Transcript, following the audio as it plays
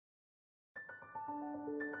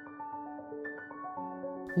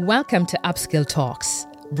Welcome to Upskill Talks,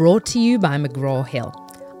 brought to you by McGraw-Hill.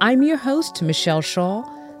 I'm your host, Michelle Shaw,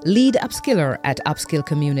 lead upskiller at Upskill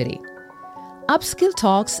Community. Upskill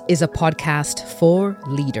Talks is a podcast for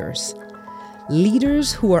leaders.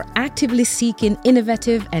 Leaders who are actively seeking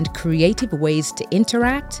innovative and creative ways to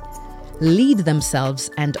interact, lead themselves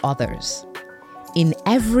and others. In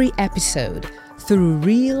every episode, through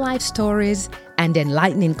real-life stories and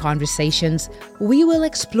enlightening conversations, we will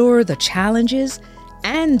explore the challenges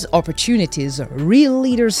and opportunities real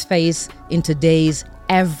leaders face in today's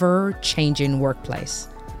ever-changing workplace.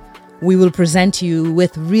 We will present you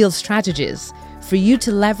with real strategies for you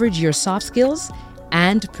to leverage your soft skills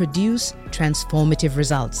and produce transformative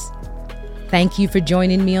results. Thank you for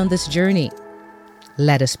joining me on this journey.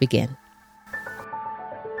 Let us begin.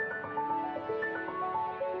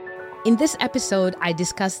 In this episode, I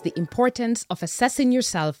discuss the importance of assessing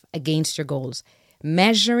yourself against your goals,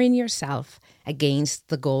 measuring yourself against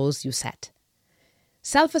the goals you set.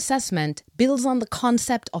 Self-assessment builds on the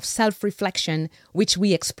concept of self-reflection, which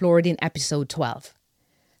we explored in episode 12.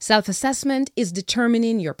 Self-assessment is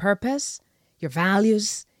determining your purpose, your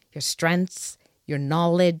values, your strengths, your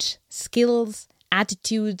knowledge, skills,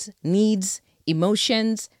 attitudes, needs,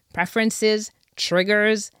 emotions, preferences,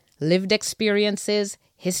 triggers, lived experiences,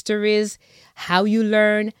 histories, how you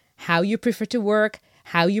learn, how you prefer to work,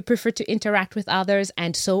 how you prefer to interact with others,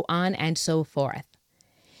 and so on and so forth.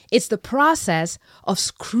 It's the process of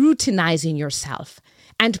scrutinizing yourself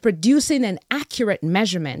and producing an accurate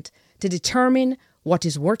measurement to determine what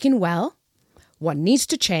is working well, what needs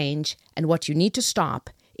to change, and what you need to stop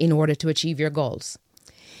in order to achieve your goals.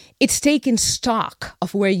 It's taking stock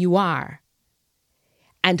of where you are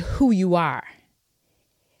and who you are,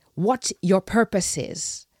 what your purpose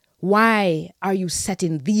is. Why are you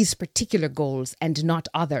setting these particular goals and not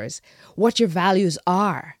others? What your values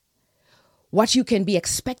are, what you can be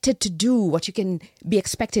expected to do, what you can be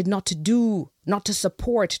expected not to do, not to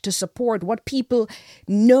support, what people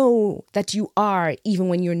know that you are even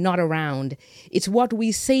when you're not around. It's what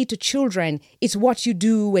we say to children. It's what you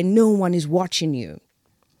do when no one is watching you.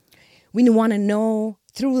 We want to know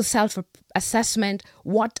through self-assessment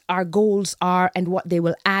what our goals are and what they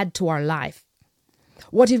will add to our life,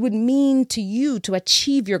 what it would mean to you to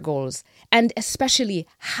achieve your goals, and especially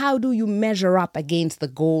how do you measure up against the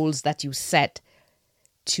goals that you set?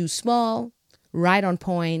 Too small, right on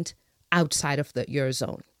point, outside of your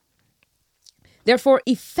zone. Therefore,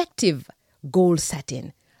 effective goal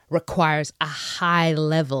setting requires a high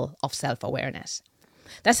level of self-awareness.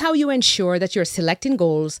 That's how you ensure that you're selecting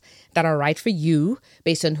goals that are right for you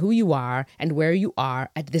based on who you are and where you are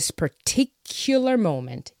at this particular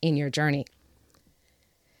moment in your journey.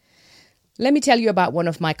 Let me tell you about one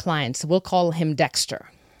of my clients. We'll call him Dexter.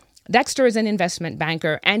 Dexter is an investment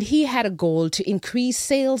banker, and he had a goal to increase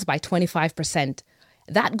sales by 25%.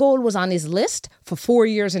 That goal was on his list for 4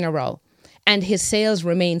 years in a row, and his sales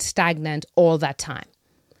remained stagnant all that time.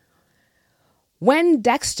 When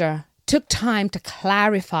Dexter took time to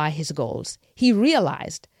clarify his goals, he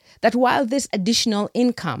realized that while this additional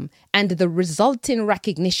income and the resulting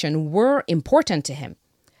recognition were important to him,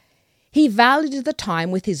 he valued the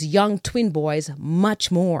time with his young twin boys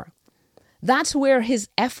much more. That's where his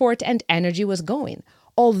effort and energy was going,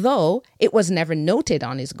 although it was never noted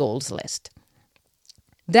on his goals list.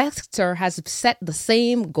 Dexter has set the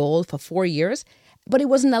same goal for 4 years, but it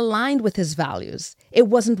wasn't aligned with his values. It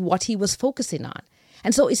wasn't what he was focusing on.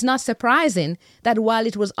 And so it's not surprising that while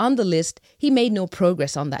it was on the list, he made no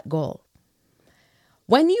progress on that goal.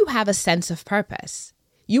 When you have a sense of purpose,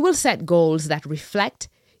 you will set goals that reflect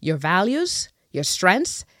your values, your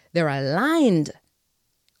strengths. They're aligned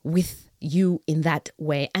with you in that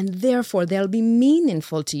way, and therefore they'll be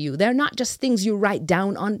meaningful to you. They're not just things you write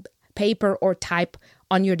down on paper or type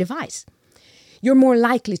on your device. You're more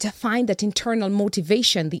likely to find that internal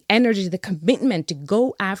motivation, the energy, the commitment to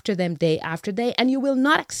go after them day after day, and you will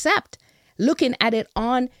not accept looking at it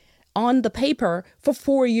on the paper for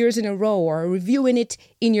 4 years in a row or reviewing it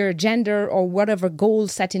in your agenda or whatever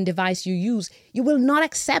goal-setting device you use. You will not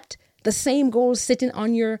accept the same goal sitting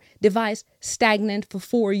on your device stagnant for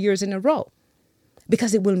 4 years in a row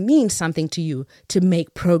because it will mean something to you to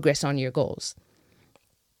make progress on your goals.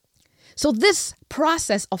 So this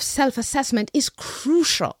process of self-assessment is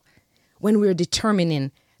crucial when we're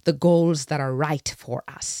determining the goals that are right for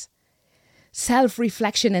us.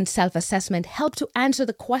 Self-reflection and self-assessment help to answer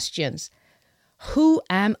the questions, who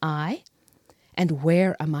am I and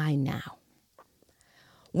where am I now?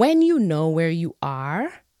 When you know where you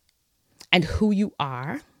are and who you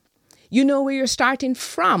are, you know where you're starting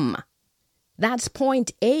from. That's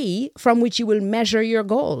point A from which you will measure your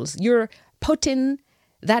goals. You're putting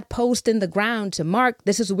that post in the ground to mark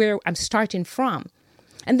this is where I'm starting from.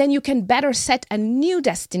 And then you can better set a new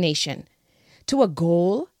destination to a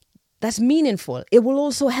goal that's meaningful. It will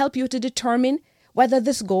also help you to determine whether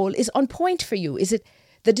this goal is on point for you. Is it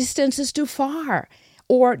the distance is too far?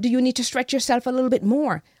 Or do you need to stretch yourself a little bit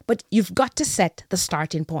more? But you've got to set the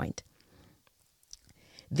starting point.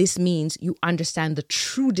 This means you understand the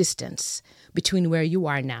true distance between where you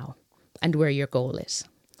are now and where your goal is.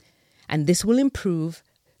 And this will improve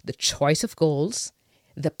the choice of goals,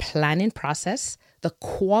 the planning process, the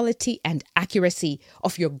quality and accuracy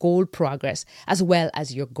of your goal progress, as well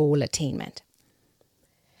as your goal attainment.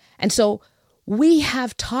 And so we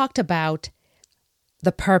have talked about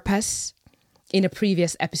the purpose in a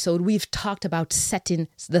previous episode. We've talked about setting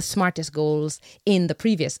the smartest goals in the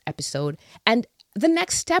previous episode. And the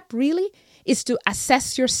next step really is to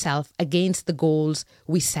assess yourself against the goals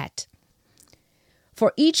we set.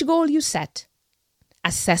 For each goal you set,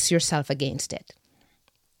 assess yourself against it.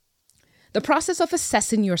 The process of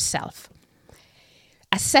assessing yourself,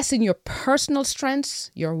 assessing your personal strengths,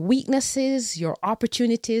 your weaknesses, your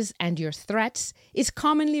opportunities, and your threats is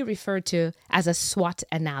commonly referred to as a SWOT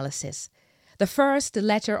analysis. The first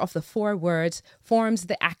letter of the 4 words forms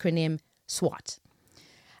the acronym SWOT.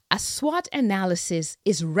 A SWOT analysis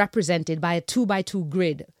is represented by a 2x2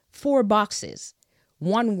 grid, 4 boxes,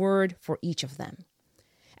 1 word for each of them.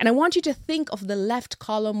 And I want you to think of the left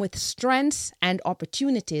column with strengths and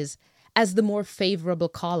opportunities as the more favorable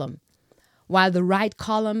column, while the right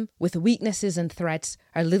column with weaknesses and threats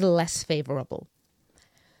are a little less favorable.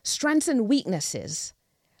 Strengths and weaknesses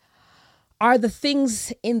are the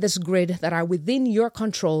things in this grid that are within your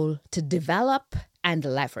control to develop and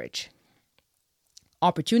leverage.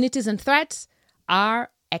 Opportunities and threats are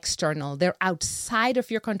external. They're outside of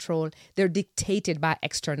your control. They're dictated by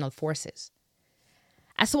external forces.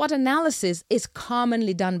 A SWOT analysis is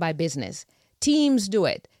commonly done by business. Teams do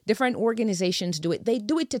it. Different organizations do it. They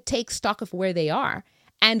do it to take stock of where they are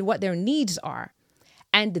and what their needs are.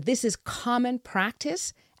 And this is common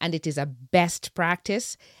practice, and it is a best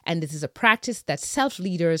practice, and it is a practice that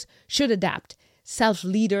self-leaders should adapt.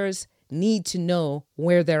 Self-leaders need to know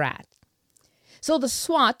where they're at. So the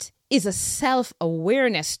SWOT is a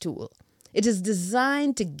self-awareness tool. It is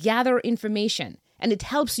designed to gather information, and it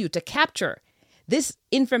helps you to capture this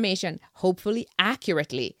information, hopefully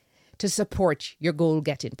accurately, to support your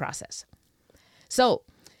goal-getting process. So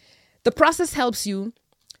the process helps you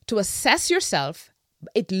to assess yourself.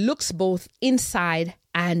 It looks both inside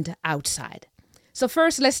and outside. So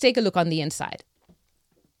first, let's take a look on the inside.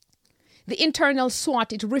 The internal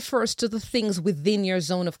SWOT, it refers to the things within your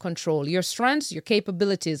zone of control, your strengths, your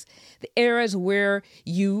capabilities, the areas where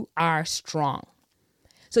you are strong.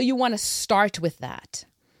 So you want to start with that.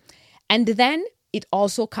 And then it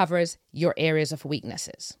also covers your areas of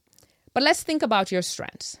weaknesses. But let's think about your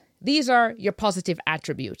strengths. These are your positive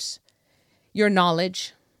attributes, your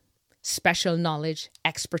knowledge, special knowledge,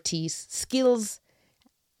 expertise, skills,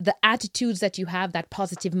 the attitudes that you have, that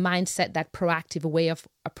positive mindset, that proactive way of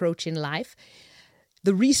approaching life,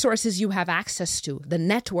 the resources you have access to, the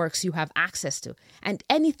networks you have access to, and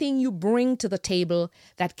anything you bring to the table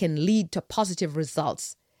that can lead to positive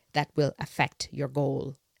results that will affect your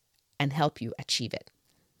goal and help you achieve it.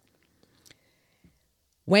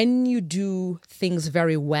 When you do things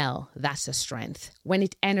very well, that's a strength. When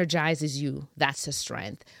it energizes you, that's a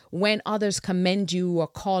strength. When others commend you or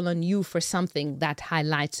call on you for something, that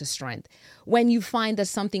highlights a strength. When you find that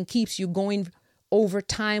something keeps you going over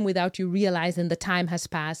time without you realizing the time has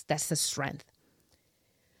passed, that's a strength.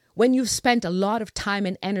 When you've spent a lot of time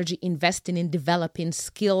and energy investing in developing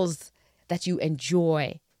skills that you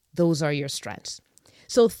enjoy, those are your strengths.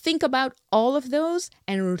 So think about all of those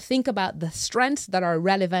and think about the strengths that are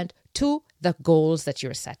relevant to the goals that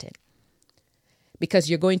you're setting. Because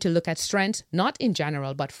you're going to look at strengths, not in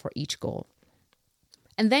general, but for each goal.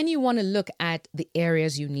 And then you want to look at the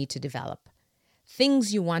areas you need to develop,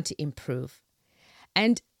 things you want to improve.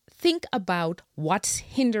 And think about what's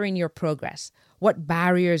hindering your progress, what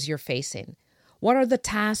barriers you're facing, what are the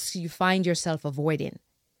tasks you find yourself avoiding,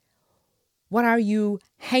 what are you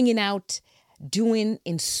hanging out doing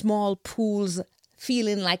in small pools,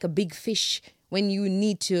 feeling like a big fish when you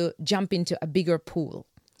need to jump into a bigger pool?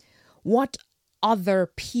 What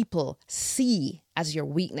other people see as your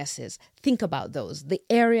weaknesses? Think about those. The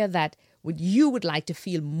area that you would like to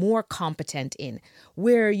feel more competent in,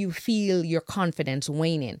 where you feel your confidence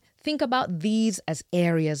waning. Think about these as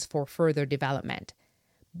areas for further development.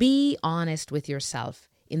 Be honest with yourself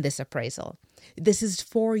in this appraisal. This is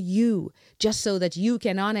for you, just so that you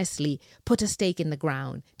can honestly put a stake in the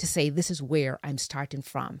ground to say, this is where I'm starting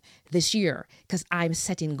from this year, because I'm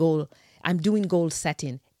doing goal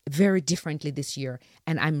setting very differently this year,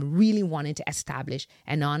 and I'm really wanting to establish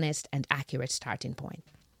an honest and accurate starting point.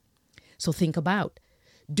 So think about,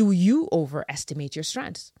 do you overestimate your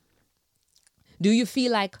strengths? Do you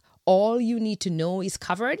feel like all you need to know is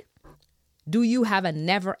covered? Do you have a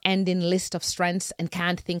never-ending list of strengths and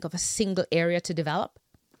can't think of a single area to develop?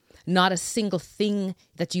 Not a single thing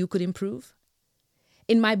that you could improve?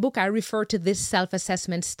 In my book, I refer to this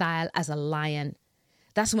self-assessment style as a lion.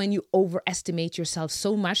 That's when you overestimate yourself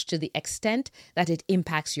so much to the extent that it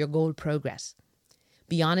impacts your goal progress.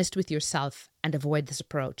 Be honest with yourself and avoid this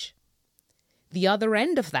approach. The other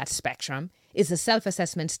end of that spectrum is the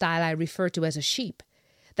self-assessment style I refer to as a sheep.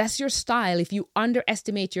 That's your style if you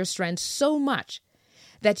underestimate your strengths so much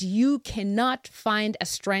that you cannot find a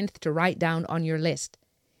strength to write down on your list,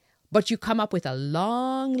 but you come up with a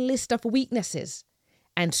long list of weaknesses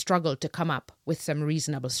and struggle to come up with some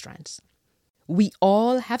reasonable strengths. We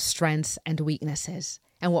all have strengths and weaknesses,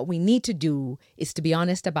 and what we need to do is to be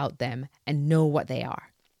honest about them and know what they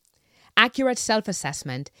are. Accurate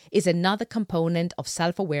self-assessment is another component of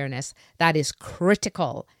self-awareness that is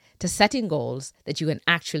critical to setting goals that you can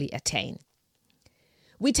actually attain.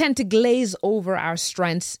 We tend to glaze over our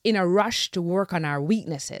strengths in a rush to work on our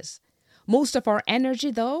weaknesses. Most of our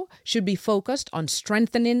energy, though, should be focused on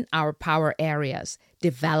strengthening our power areas,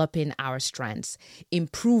 developing our strengths,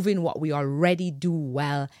 improving what we already do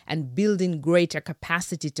well, and building greater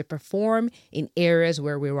capacity to perform in areas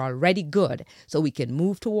where we're already good so we can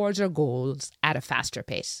move towards our goals at a faster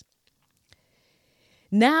pace.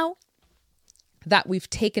 Now that we've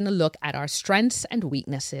taken a look at our strengths and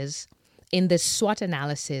weaknesses in this SWOT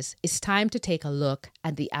analysis, it's time to take a look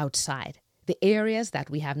at the outside, the areas that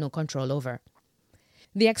we have no control over.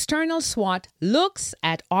 The external SWOT looks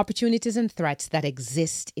at opportunities and threats that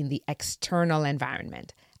exist in the external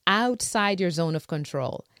environment, outside your zone of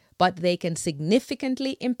control, but they can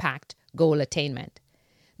significantly impact goal attainment.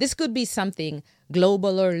 This could be something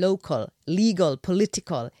global or local, legal,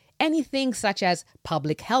 political, anything such as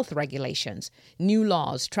public health regulations, new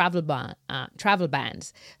laws, travel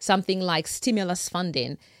bans, something like stimulus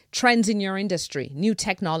funding, trends in your industry, new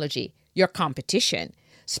technology, your competition,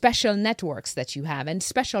 special networks that you have, and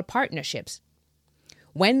special partnerships.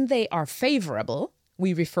 When they are favorable,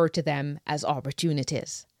 we refer to them as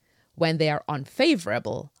opportunities. When they are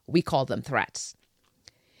unfavorable, we call them threats.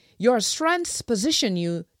 Your strengths position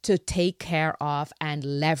you to take care of and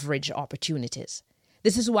leverage opportunities.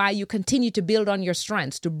 This is why you continue to build on your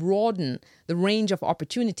strengths to broaden the range of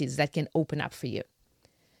opportunities that can open up for you.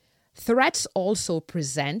 Threats also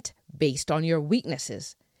present based on your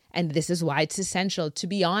weaknesses, and this is why it's essential to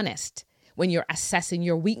be honest when you're assessing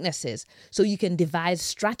your weaknesses so you can devise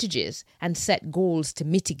strategies and set goals to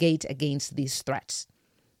mitigate against these threats.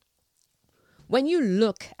 When you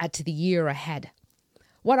look at the year ahead,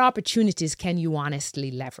 what opportunities can you honestly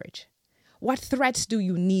leverage? What threats do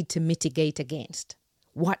you need to mitigate against?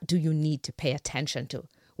 What do you need to pay attention to?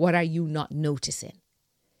 What are you not noticing?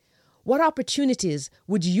 What opportunities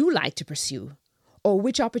would you like to pursue? Or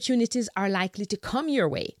which opportunities are likely to come your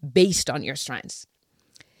way based on your strengths?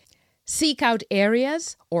 Seek out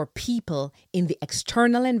areas or people in the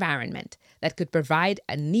external environment that could provide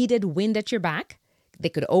a needed wind at your back. They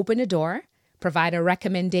could open a door, provide a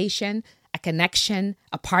recommendation, a connection,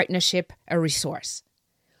 a partnership, a resource.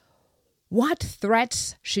 What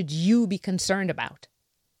threats should you be concerned about?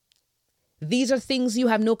 These are things you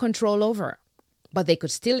have no control over, but they could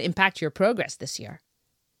still impact your progress this year.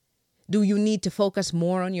 Do you need to focus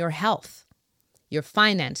more on your health, your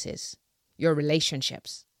finances, your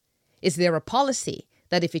relationships? Is there a policy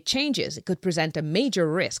that if it changes, it could present a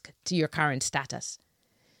major risk to your current status?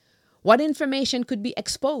 What information could be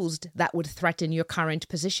exposed that would threaten your current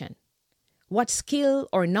position? What skill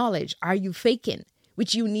or knowledge are you faking,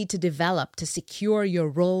 which you need to develop to secure your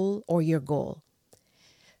role or your goal?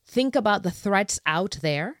 Think about the threats out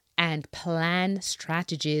there and plan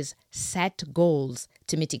strategies, set goals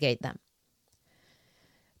to mitigate them.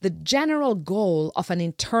 The general goal of an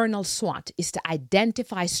internal SWOT is to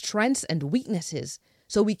identify strengths and weaknesses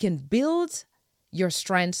so we can build your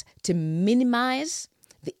strengths to minimize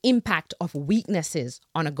the impact of weaknesses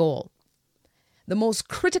on a goal. The most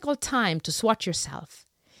critical time to SWOT yourself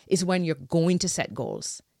is when you're going to set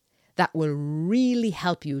goals that will really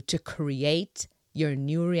help you to create your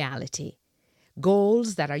new reality.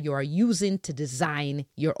 Goals that you are using to design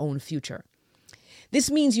your own future.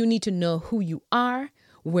 This means you need to know who you are,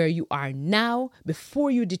 where you are now,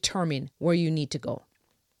 before you determine where you need to go.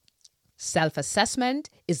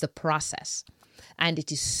 Self-assessment is the process, and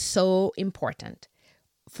it is so important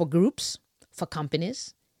for groups, for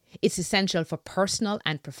companies. It's essential for personal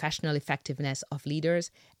and professional effectiveness of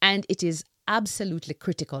leaders, and it is absolutely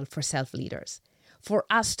critical for self-leaders. For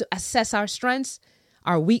us to assess our strengths,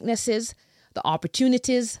 our weaknesses, the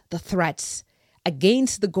opportunities, the threats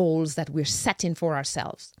against the goals that we're setting for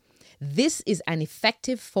ourselves. This is an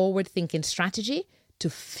effective forward-thinking strategy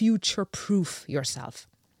to future-proof yourself.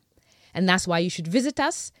 And that's why you should visit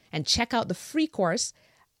us and check out the free course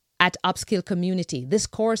at Upskill Community. This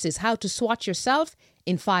course is how to SWOT yourself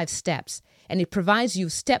in 5 steps. And it provides you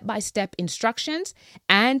step-by-step instructions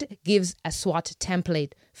and gives a SWOT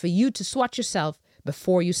template for you to SWOT yourself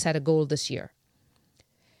before you set a goal this year.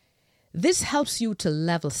 This helps you to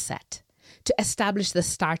level set, to establish the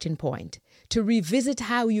starting point, to revisit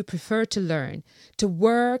how you prefer to learn, to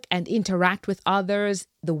work and interact with others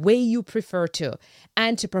the way you prefer to,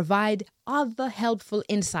 and to provide other helpful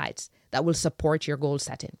insights that will support your goal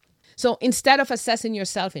setting. So instead of assessing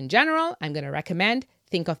yourself in general, I'm going to recommend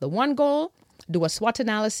think of the one goal, do a SWOT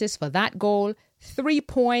analysis for that goal, 3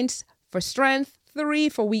 points for strength, 3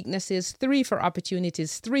 for weaknesses, 3 for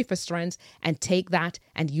opportunities, 3 for strengths, and take that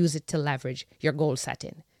and use it to leverage your goal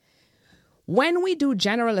setting. When we do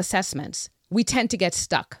general assessments, we tend to get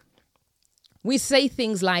stuck. We say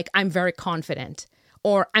things like, I'm very confident,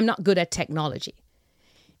 or I'm not good at technology.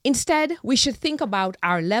 Instead, we should think about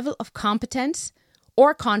our level of competence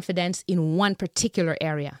or confidence in one particular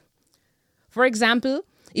area. For example,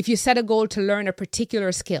 if you set a goal to learn a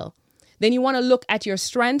particular skill, then you want to look at your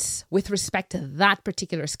strengths with respect to that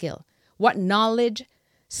particular skill. What knowledge,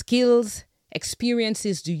 skills,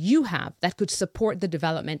 experiences do you have that could support the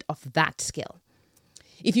development of that skill?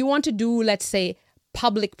 If you want to do, let's say,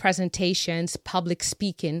 public presentations, public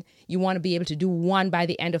speaking, you want to be able to do one by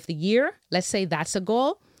the end of the year. Let's say that's a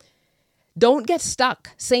goal. Don't get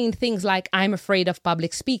stuck saying things like, I'm afraid of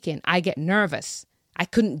public speaking. I get nervous. I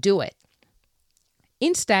couldn't do it.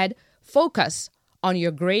 Instead, focus on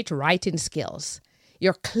your great writing skills,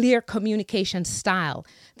 your clear communication style,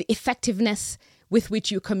 the effectiveness with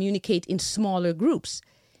which you communicate in smaller groups.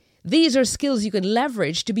 These are skills you can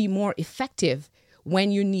leverage to be more effective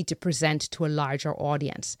when you need to present to a larger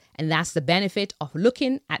audience. And that's the benefit of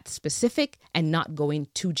looking at specific and not going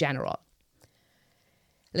too general.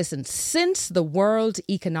 Listen, since the World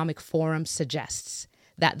Economic Forum suggests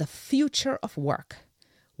that the future of work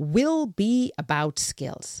will be about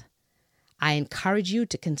skills, I encourage you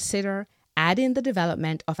to consider adding the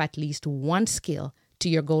development of at least one skill to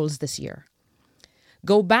your goals this year.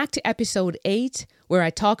 Go back to episode 8, where I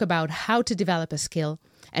talk about how to develop a skill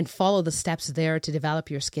and follow the steps there to develop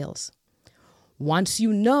your skills. Once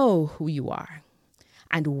you know who you are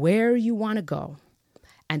and where you want to go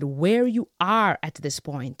and where you are at this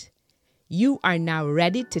point, you are now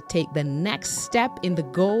ready to take the next step in the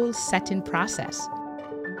goal setting process.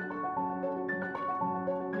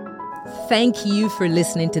 Thank you for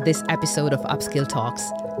listening to this episode of Upskill Talks,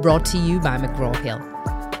 brought to you by McGraw-Hill.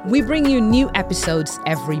 We bring you new episodes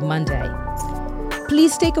every Monday.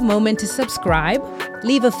 Please take a moment to subscribe,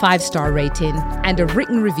 leave a 5-star rating and a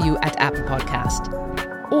written review at Apple Podcast.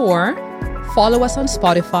 Or follow us on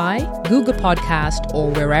Spotify, Google Podcast, or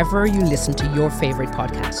wherever you listen to your favorite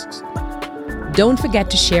podcasts. Don't forget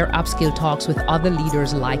to share Upskill Talks with other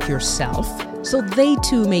leaders like yourself, so they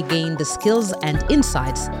too may gain the skills and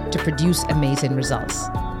insights to produce amazing results.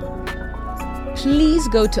 Please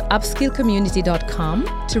go to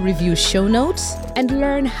upskillcommunity.com to review show notes and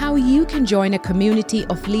learn how you can join a community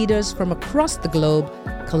of leaders from across the globe,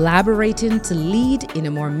 collaborating to lead in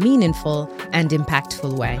a more meaningful and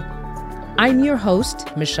impactful way. I'm your host,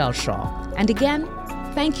 Michelle Shaw, and again,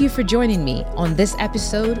 thank you for joining me on this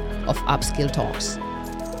episode of Upskill Talks.